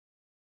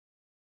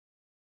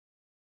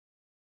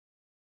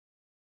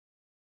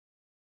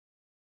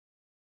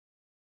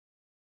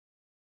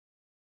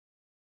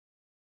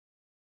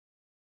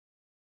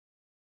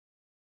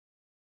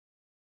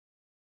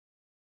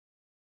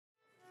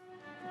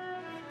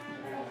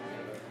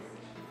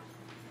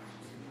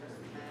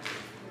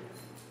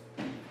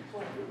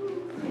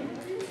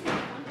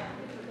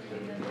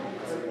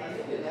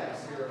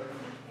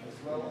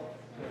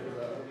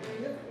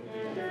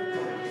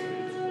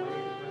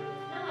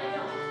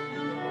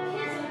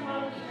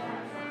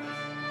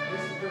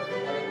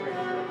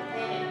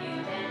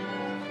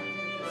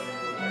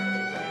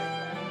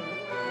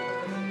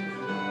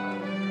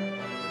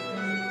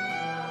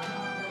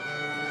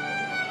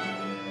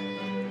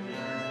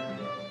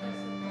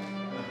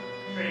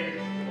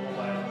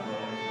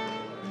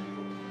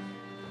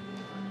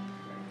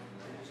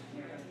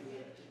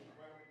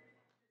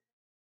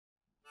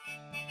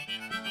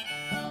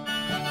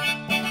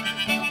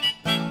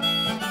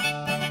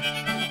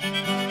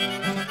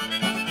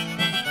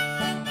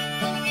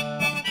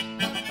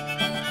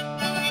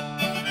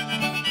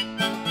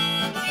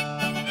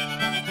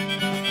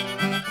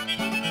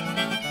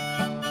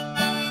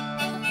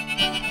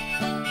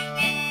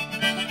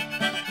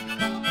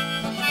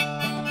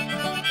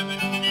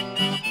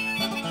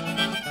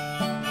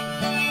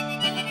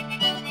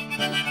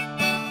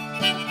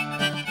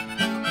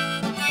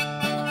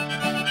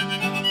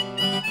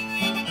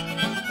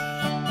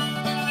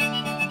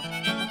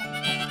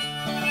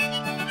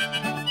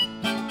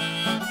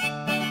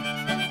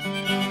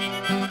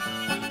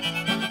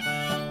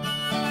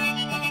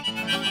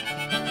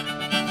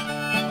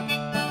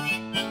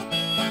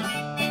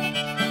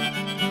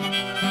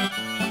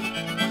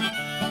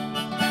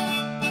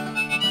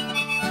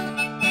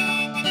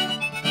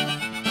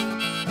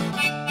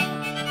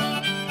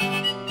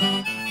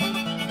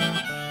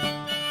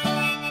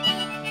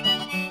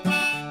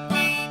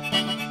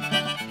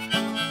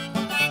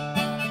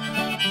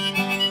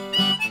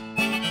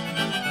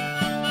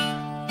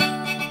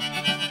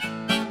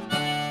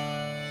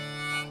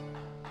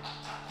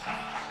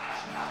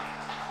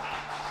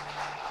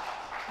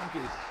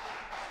Matzke.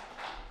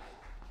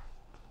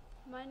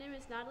 My name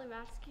is Natalie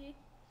Matzke,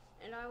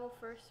 and I will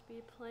first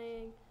be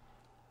playing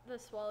the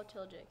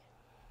swallowtail jig.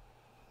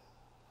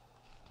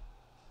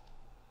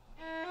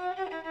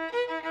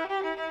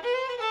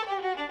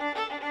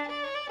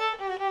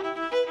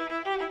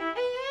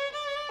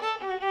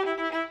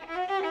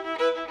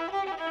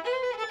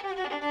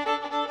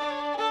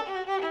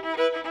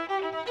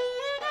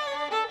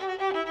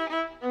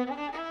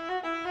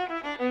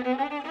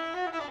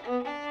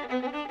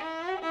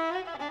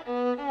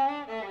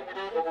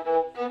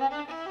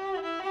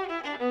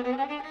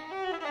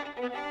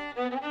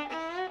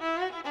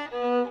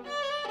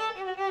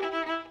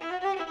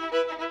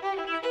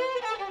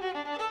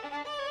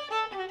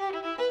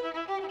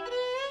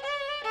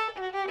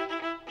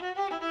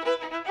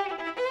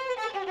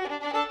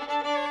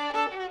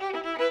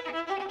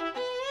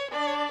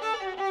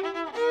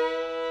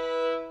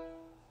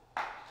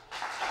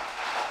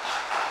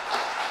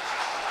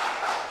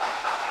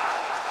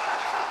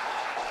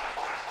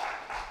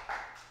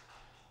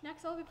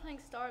 Next, I'll be playing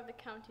Star of the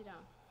County Down.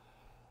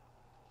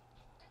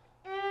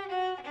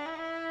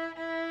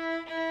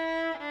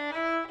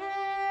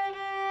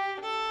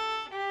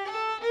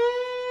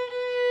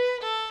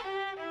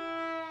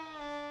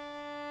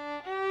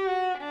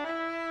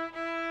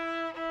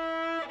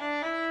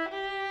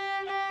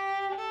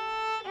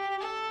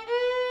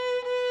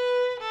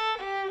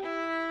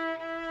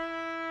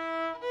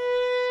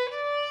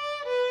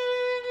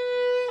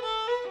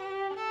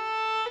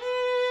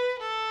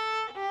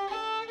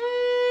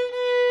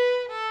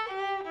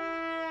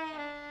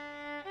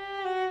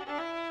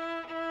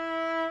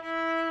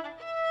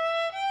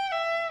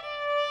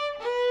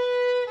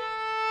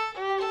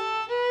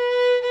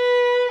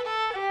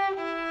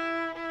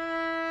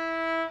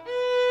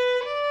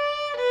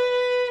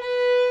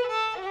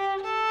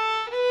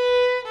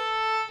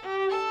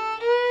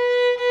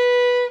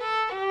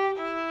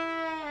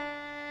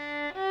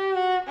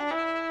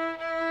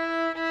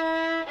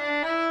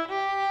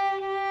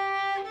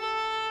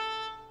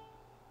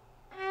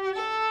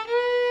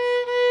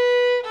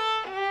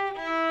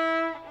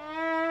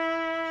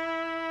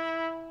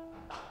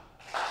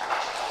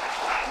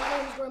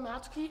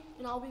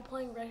 And I'll be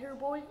playing Red Hair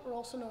Boy, or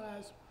also known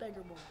as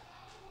Beggar Boy.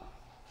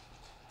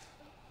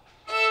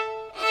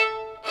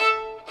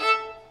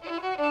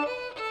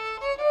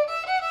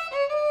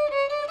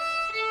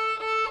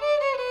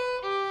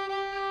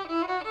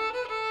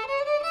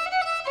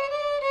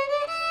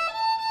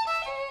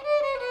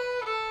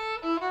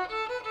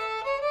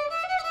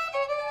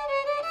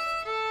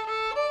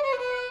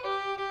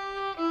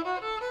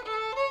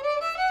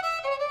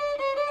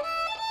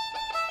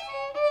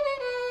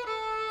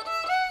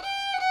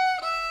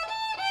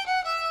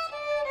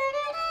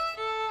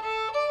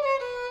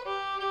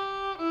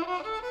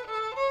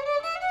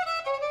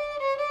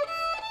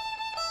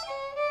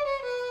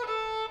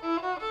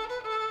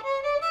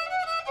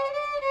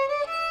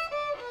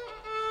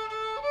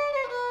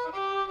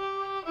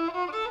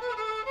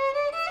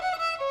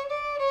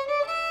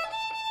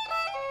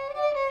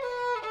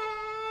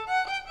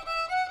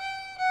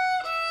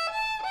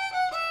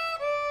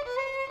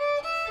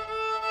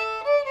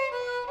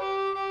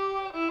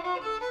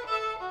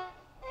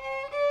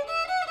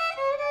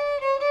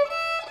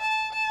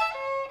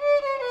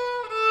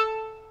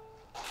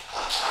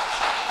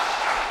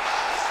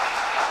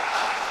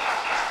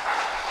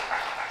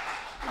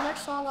 The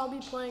next song I'll be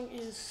playing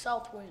is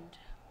South Wind.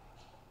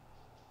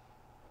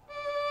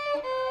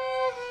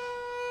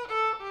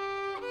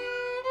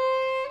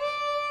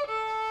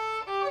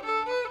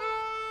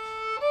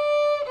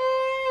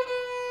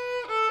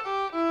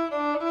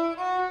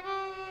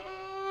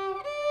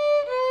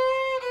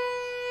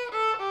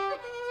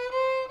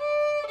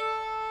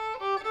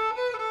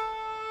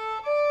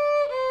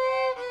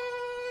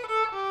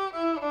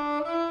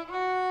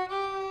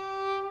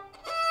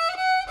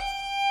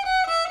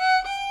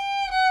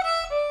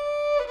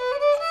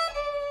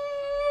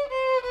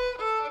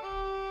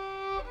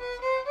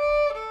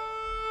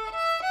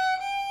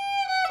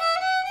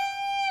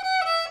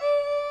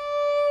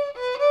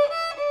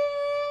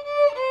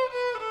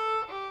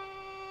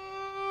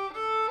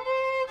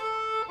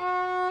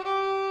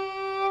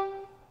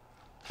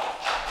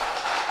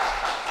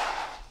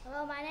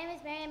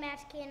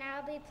 And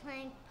I'll be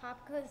playing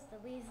Pop Goes the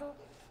Weasel.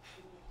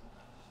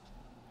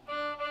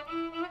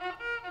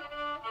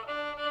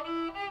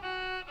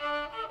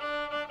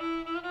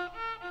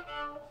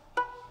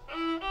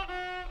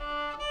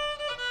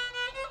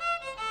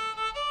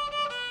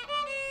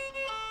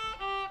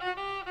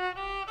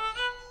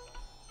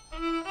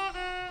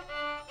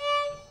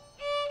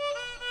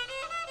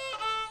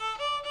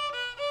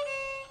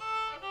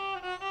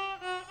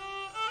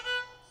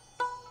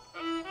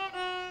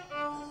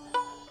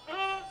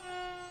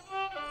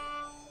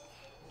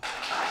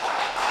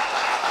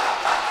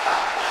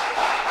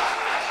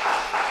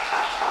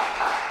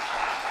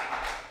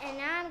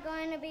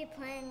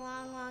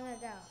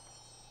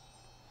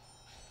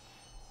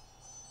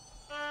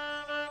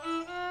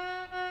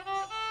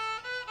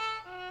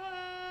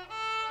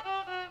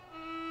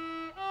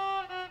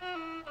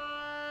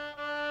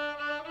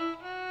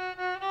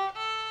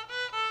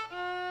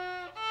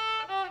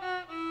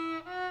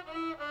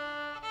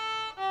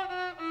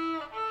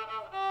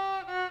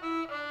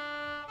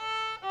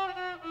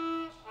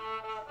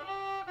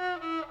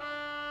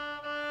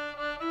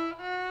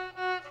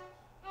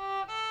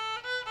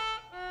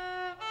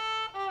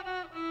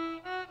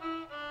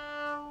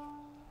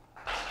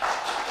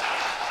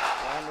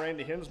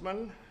 to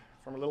Hinzmann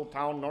from a little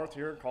town north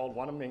here called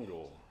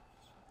Wanamingo.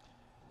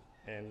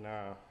 And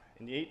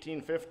in the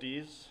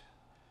 1850s,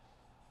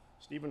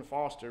 Stephen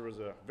Foster was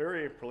a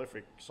very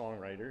prolific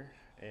songwriter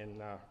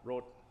and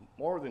wrote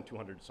more than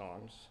 200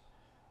 songs,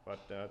 but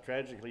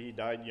tragically he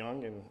died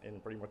young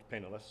and pretty much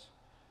penniless.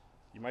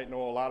 You might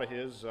know a lot of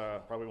his,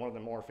 probably one of the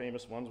more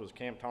famous ones was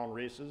Camptown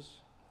Races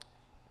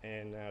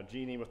and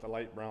Jeannie with the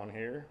Light Brown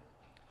Hair.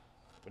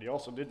 But he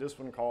also did this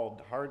one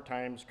called Hard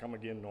Times Come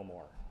Again No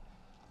More.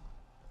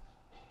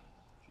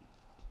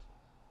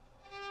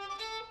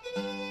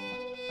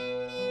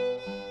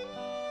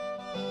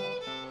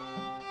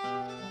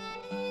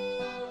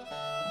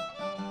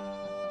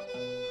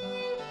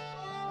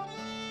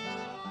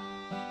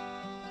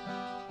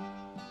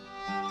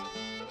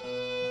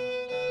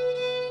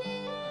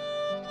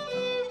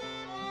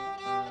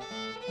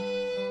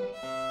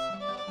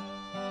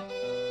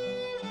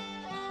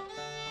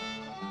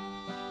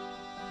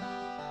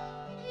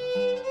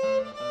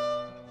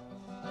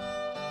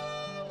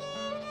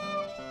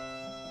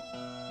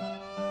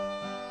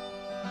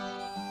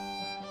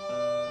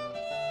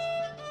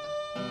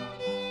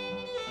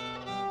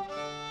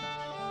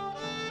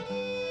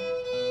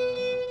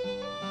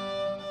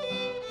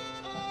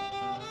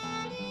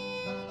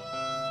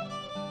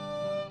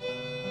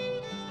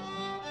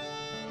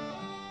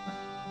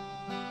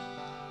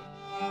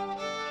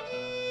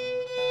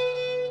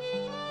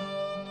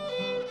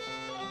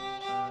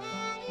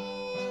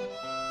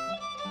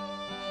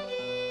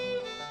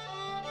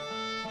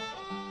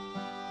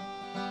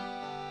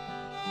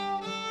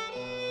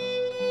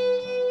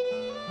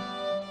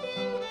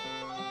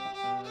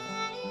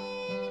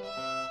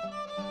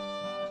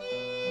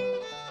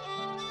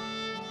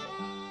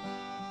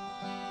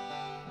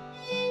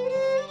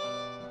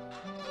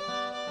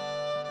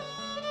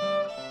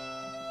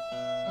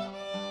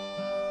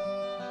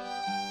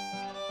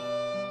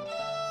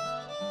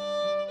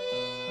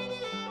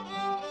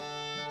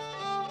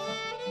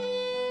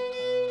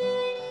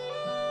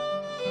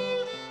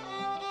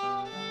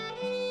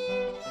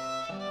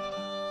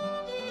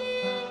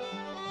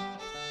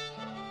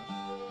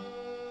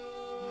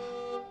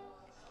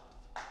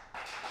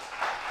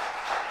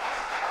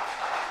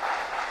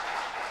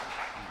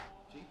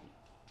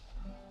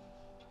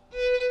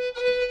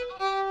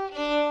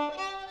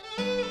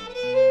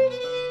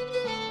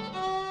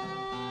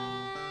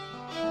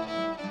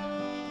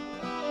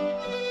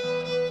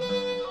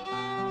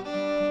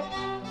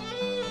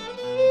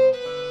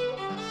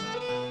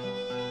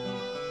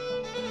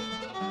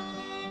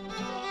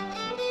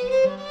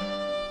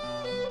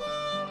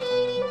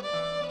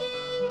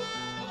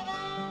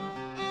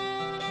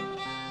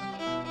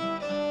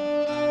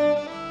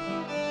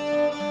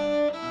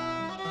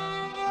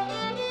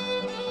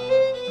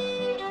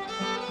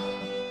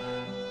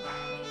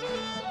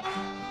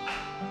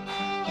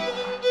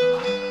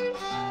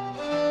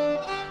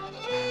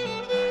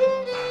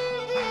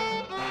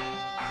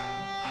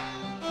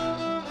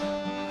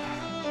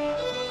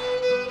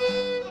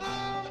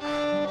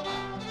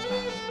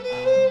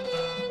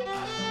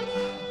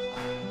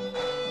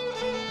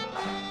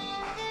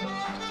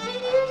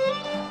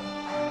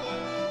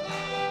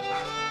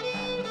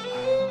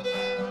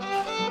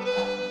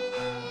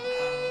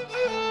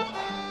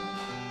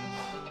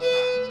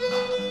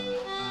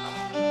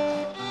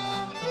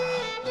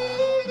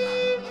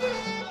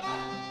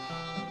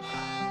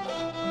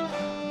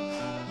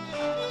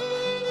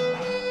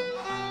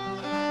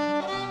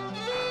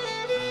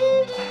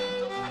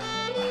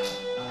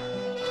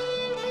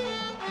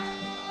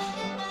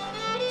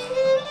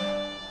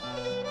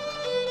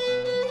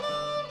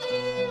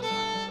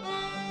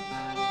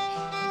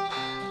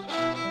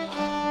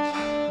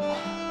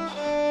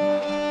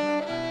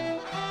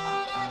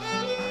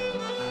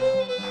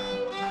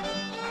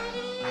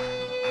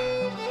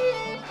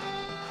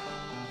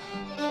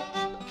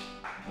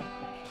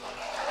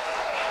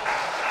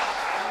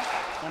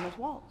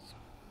 Waltz.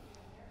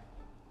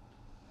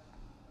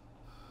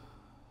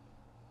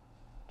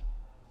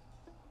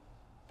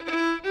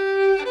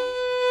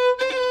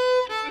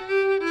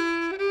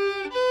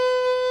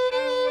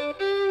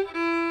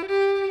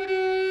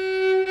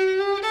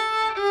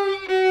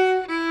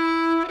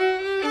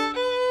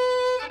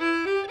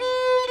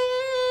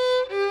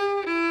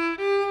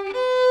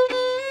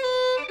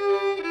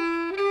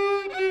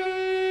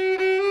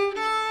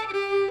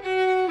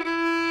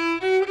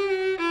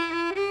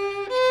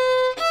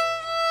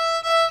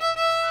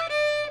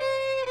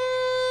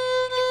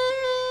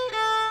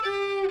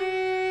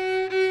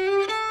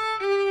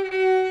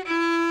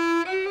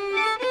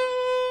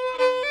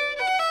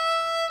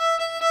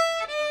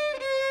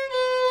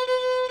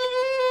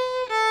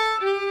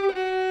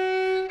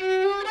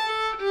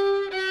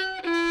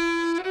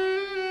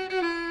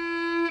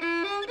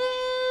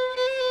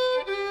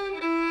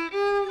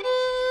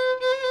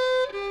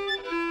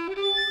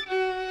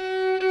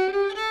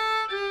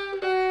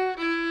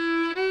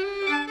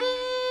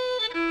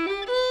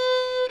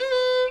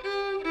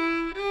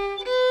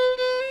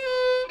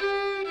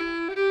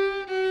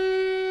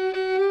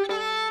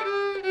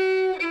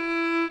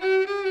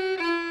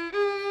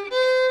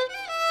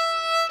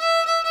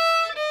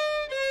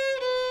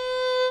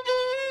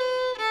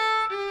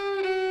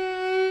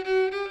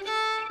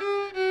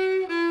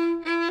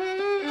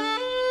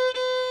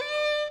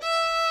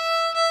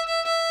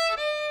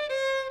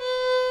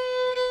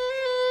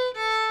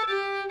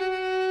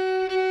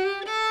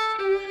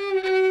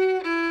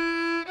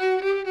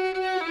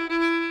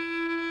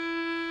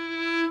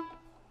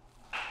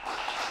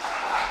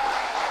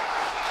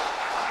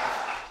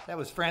 That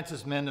was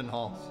Francis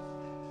Mendenhall.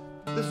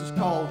 This is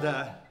called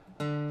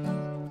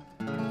Tying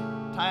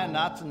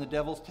Knots in the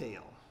Devil's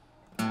Tail.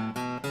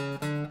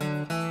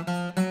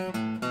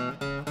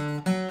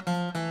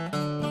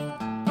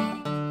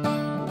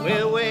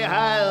 Well, way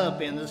high up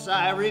in the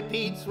Prairie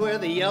peaks where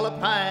the yellow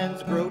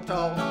pines grow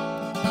tall,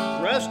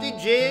 Rusty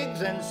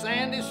Jiggs and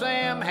Sandy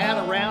Sam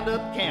had a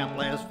roundup camp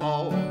last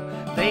fall.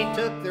 They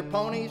took their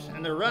ponies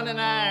and their running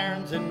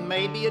irons and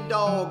maybe a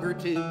dog or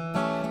two.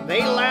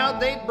 They allowed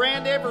they'd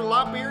brand every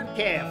lop-eared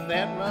calf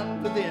that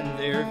run within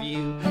their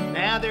view.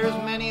 Now there's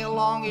many a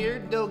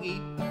long-eared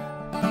dogie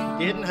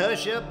didn't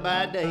hush up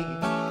by day,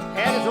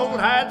 had his old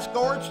hide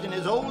scorched and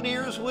his old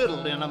ears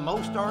whittled in a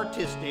most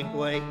artistic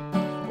way.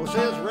 Well,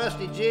 says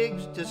Rusty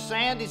Jiggs to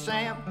Sandy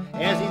Sam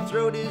as he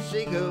throwed his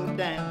cigo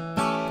down,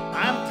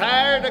 I'm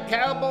tired of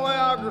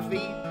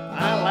cowboyography,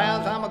 I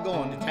allows I'm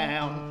a-going to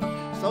town.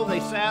 So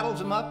they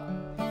saddles him up,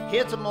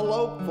 hits him a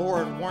lope,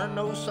 for it weren't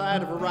no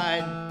sight of a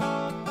ride.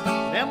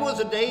 Them was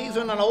the days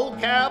when an old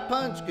cow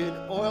punch could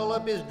oil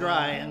up his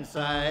dry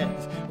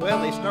insides.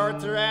 Well, they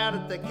starts her out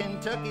at the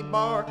Kentucky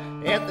bar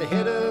at the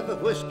head of the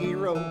Whiskey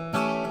Road,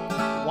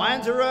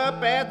 winds her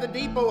up at the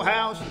depot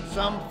house,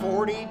 some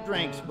 40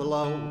 drinks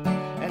below.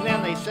 And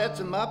then they sets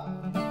him up,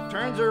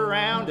 turns her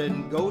around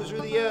and goes her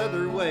the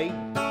other way.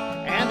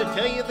 And to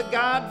tell you the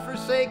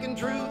God-forsaken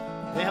truth,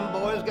 them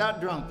boys got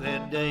drunk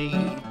that day.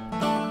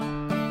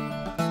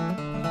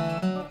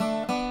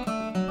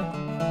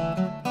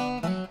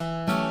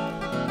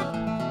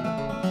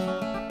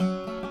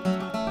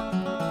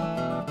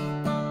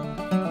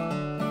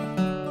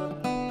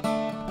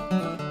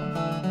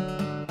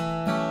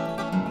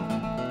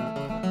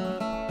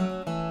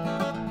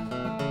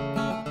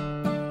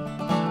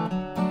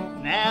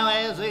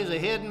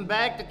 Heading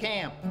back to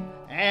camp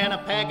and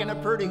a-packing a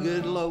pretty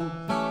good load,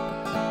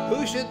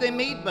 who should they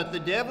meet but the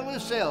devil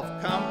himself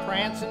come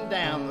prancing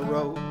down the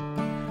road.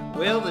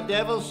 Well, the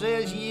devil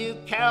says, you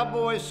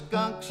cowboy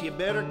skunks, you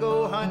better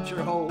go hunt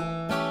your hole.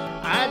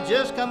 I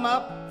just come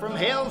up from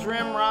Hell's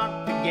Rim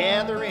Rock to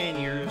gather in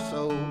your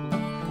soul.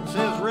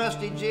 Says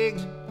Rusty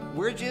Jiggs,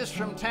 we're just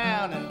from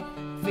town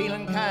and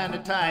feeling kinda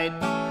tight,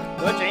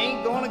 but you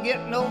ain't gonna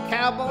get no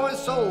cowboy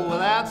soul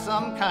without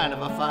some kind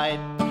of a fight.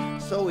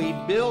 So he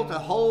built a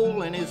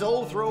hole in his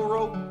old throw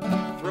rope,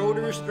 throwed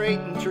her straight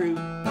and true,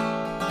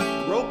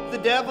 roped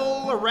the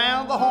devil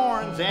around the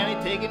horns, and he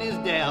taken his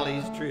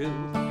dallies true.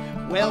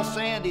 Well,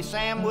 Sandy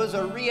Sam was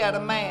a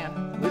riata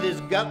man with his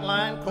gut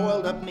line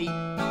coiled up neat.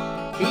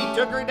 He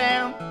took her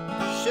down,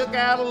 shook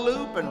out a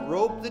loop, and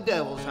roped the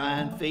devil's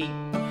hind feet.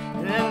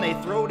 And then they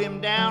throwed him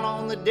down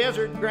on the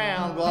desert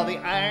ground while the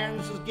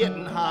irons was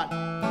getting hot.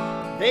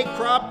 They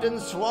cropped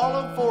and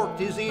swallowed forked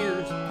his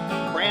ears,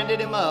 branded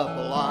him up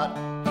a lot.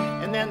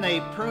 And then they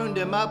pruned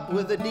him up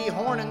with a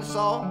dehorning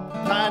saw,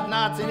 tied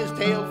knots in his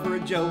tail for a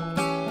joke.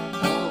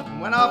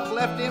 Went off,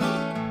 left him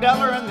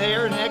bellering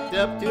there, necked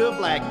up to a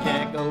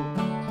blackjack oak.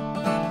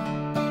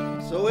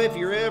 So if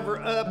you're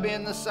ever up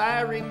in the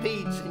Prairie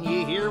Peaks and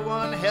you hear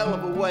one hell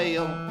of a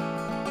wail,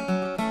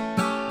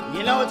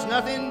 you know it's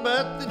nothing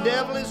but the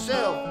devil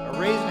himself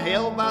a-raising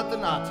hell about the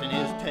knots in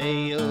his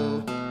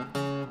tail.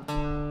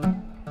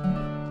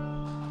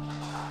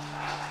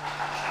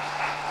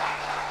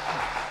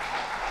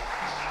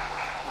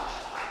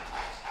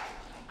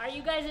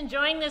 You guys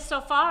enjoying this so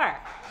far?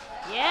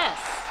 Yes.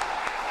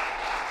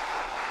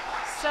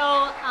 So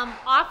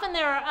often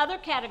there are other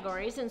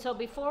categories, and so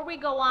before we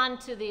go on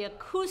to the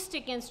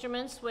acoustic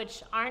instruments,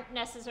 which aren't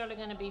necessarily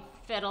going to be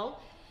fiddle,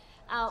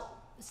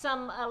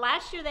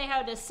 last year they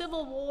had a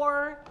Civil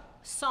War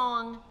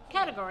song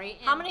category.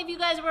 How many of you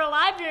guys were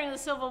alive during the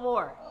Civil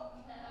War?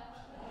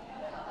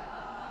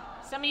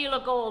 Some of you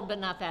look old, but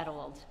not that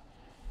old.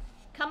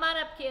 Come on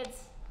up,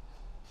 kids.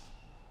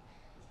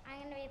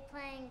 I'm going to be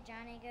playing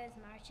Johnny Goes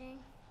Marching.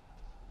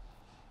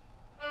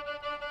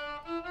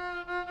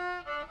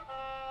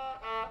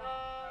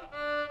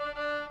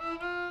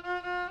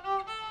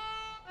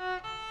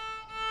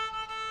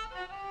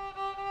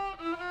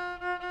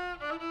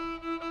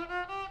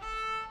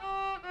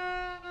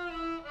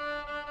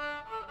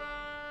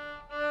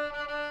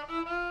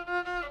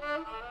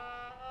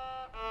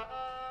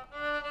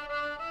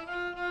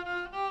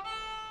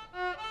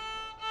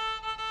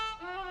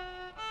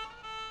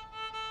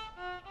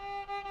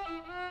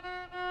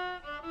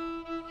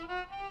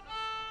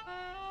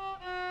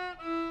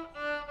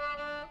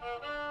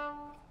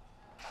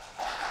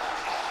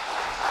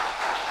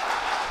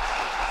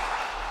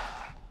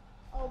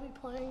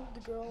 Playing The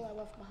Girl I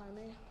Left Behind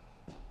Me.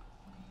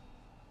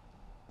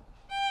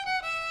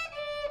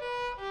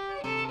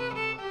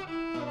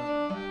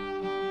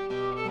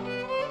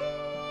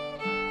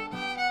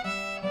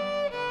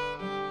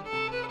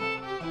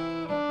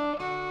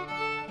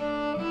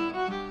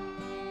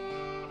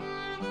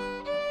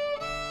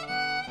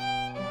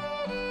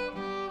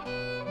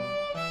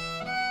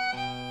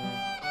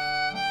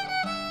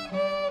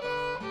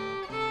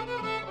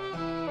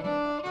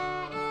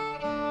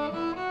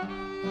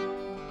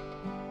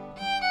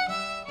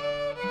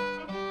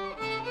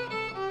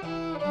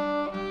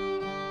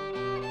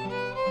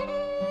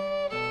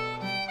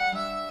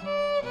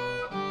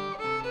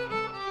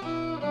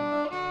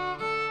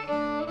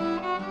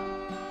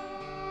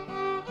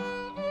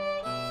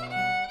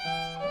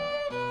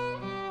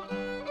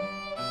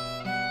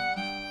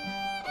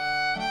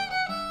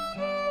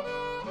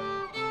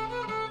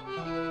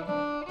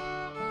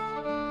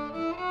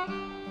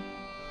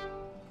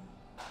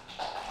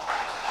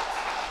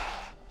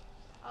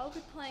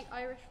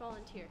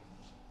 volunteer.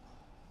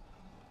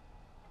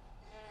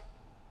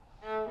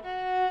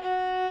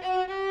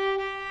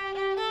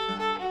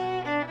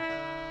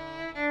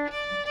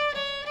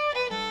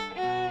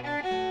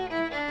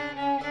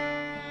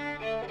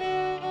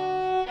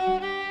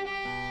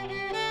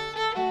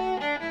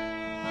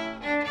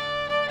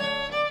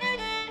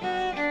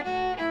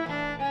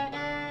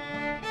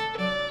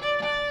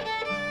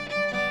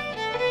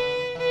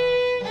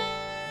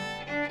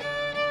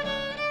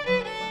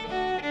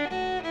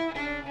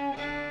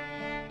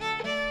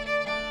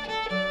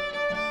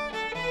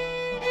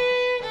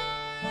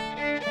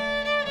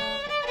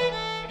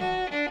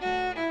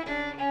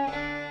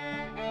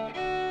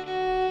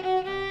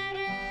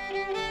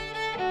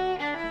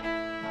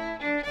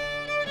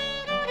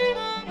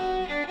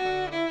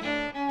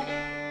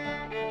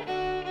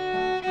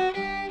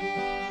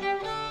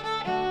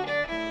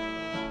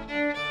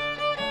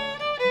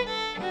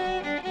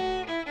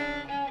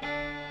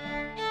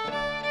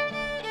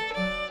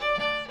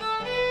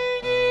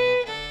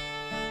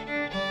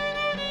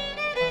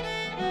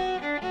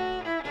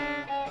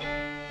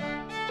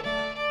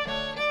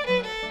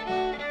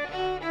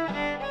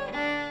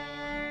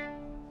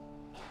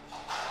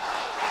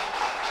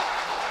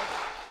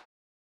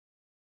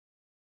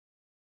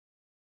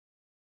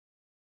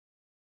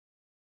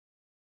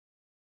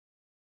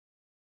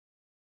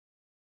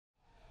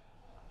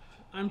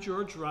 I'm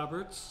George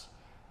Roberts.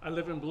 I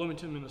live in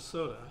Bloomington,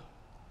 Minnesota.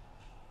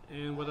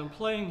 And what I'm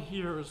playing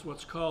here is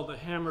what's called the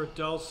hammer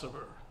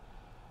dulcimer,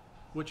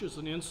 which is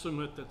an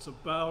instrument that's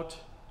about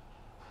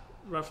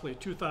roughly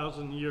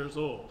 2,000 years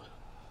old.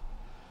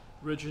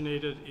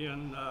 Originated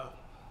in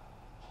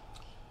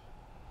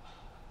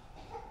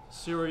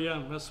Syria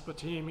and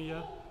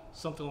Mesopotamia,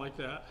 something like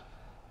that,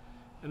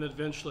 and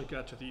eventually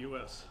got to the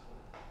US.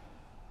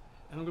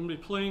 And I'm going to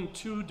be playing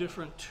two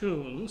different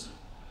tunes.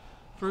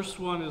 First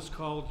one is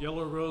called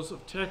Yellow Rose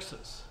of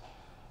Texas,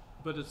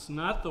 but it's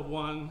not the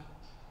one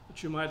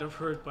that you might have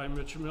heard by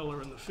Mitch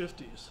Miller in the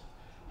 50s.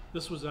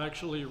 This was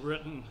actually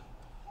written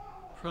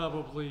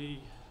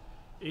probably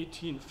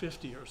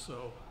 1850 or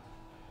so,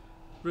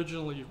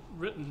 originally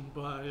written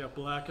by a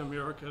black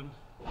American,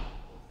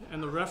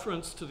 and the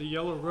reference to the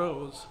yellow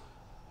rose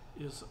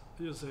is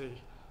a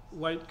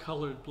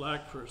light-colored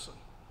black person.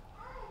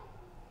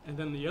 And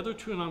then the other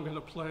tune I'm going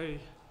to play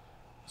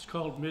is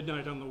called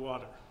Midnight on the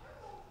Water.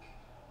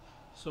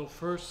 So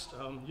first,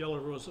 Yellow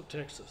Rose of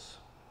Texas.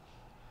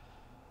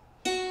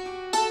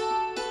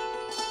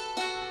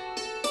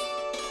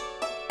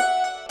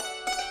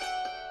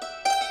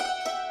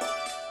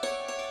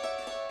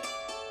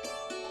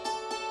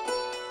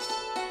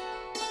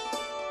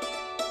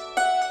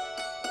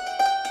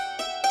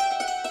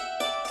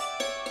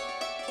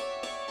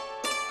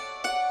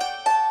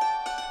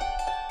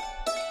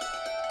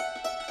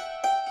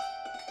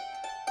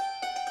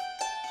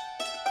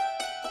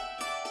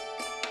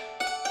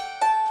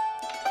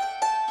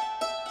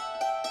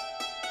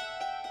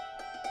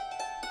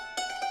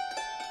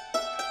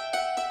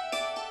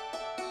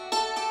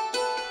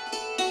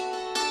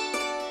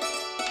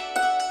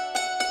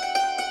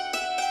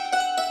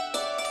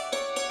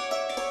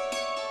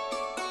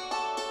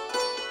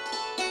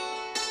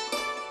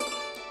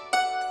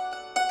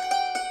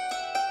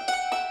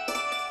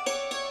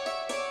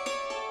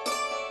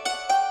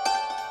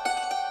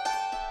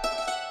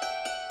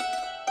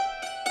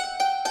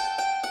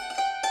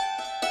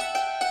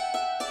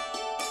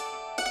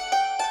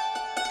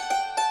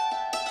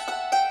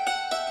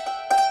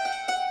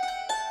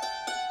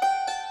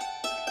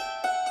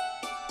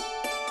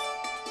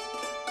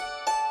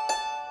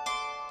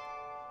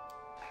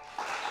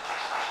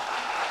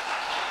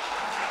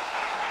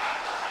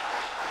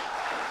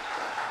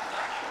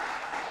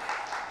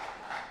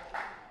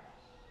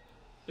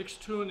 Next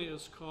tune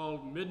is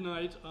called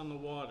Midnight on the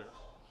Water.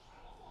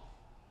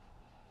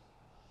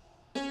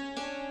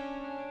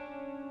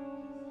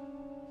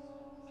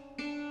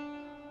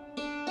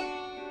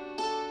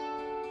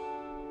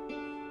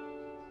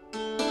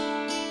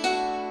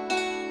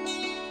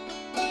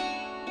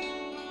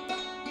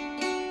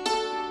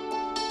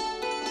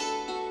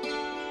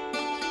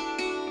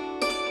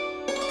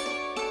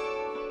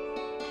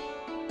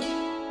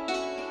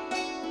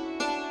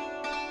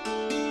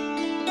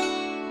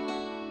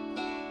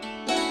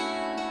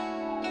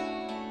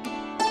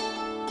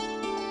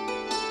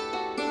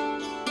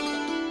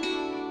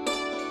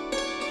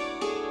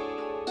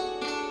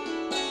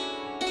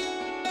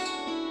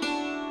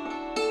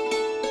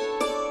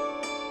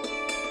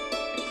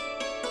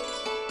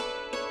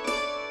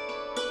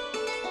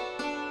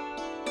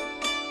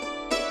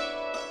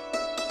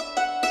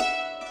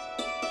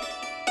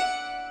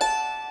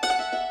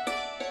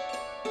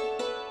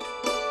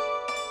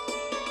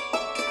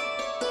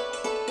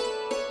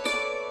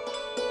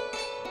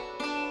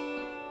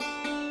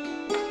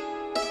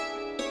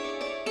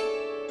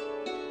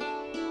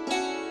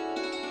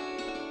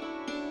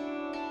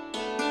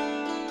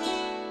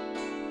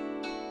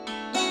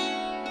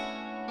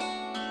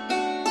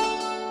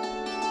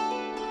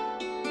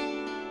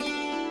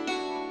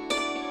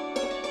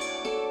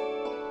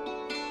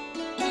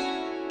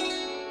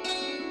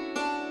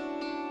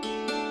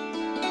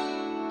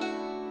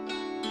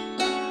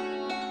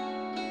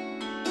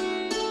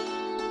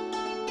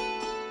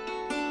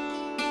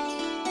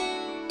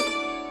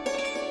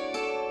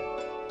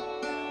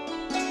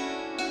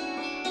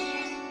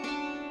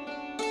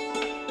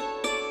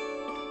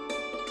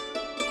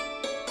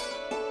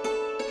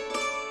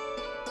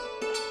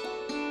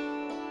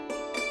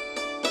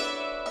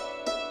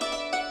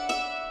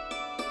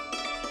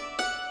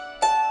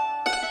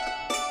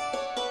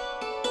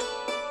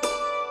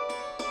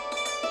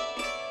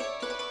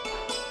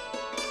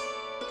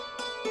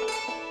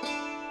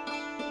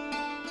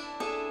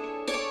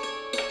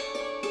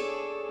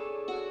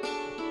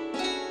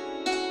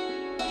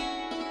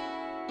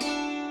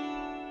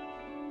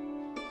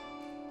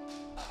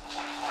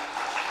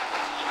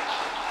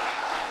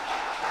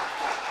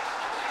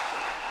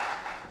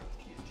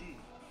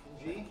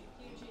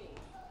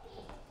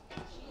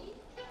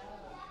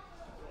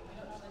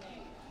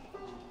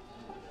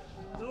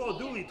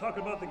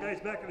 talking about the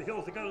guys back in the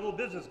hills that got a little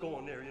business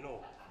going there, you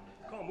know.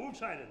 Called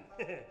moonshining.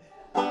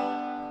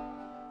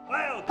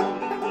 Wild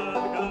Tony was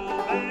a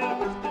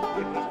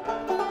good man,